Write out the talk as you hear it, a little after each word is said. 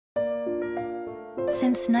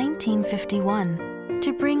Since 1951,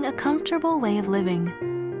 to bring a comfortable way of living,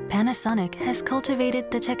 Panasonic has cultivated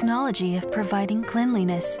the technology of providing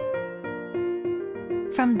cleanliness.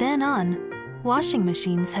 From then on, washing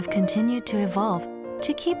machines have continued to evolve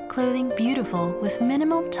to keep clothing beautiful with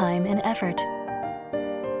minimal time and effort.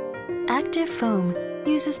 Active foam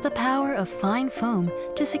uses the power of fine foam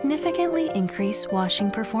to significantly increase washing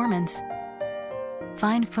performance.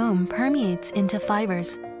 Fine foam permeates into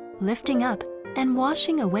fibers, lifting up and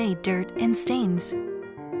washing away dirt and stains.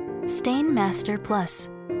 Stain Master Plus.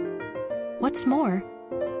 What's more,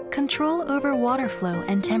 control over water flow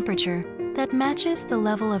and temperature that matches the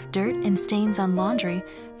level of dirt and stains on laundry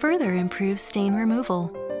further improves stain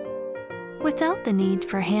removal. Without the need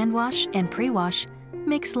for hand wash and pre-wash,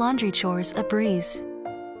 makes laundry chores a breeze.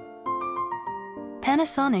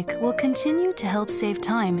 Panasonic will continue to help save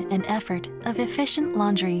time and effort of efficient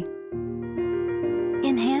laundry.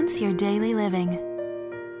 Enhance your daily living.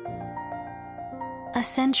 A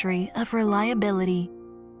century of reliability.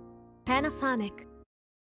 Panasonic.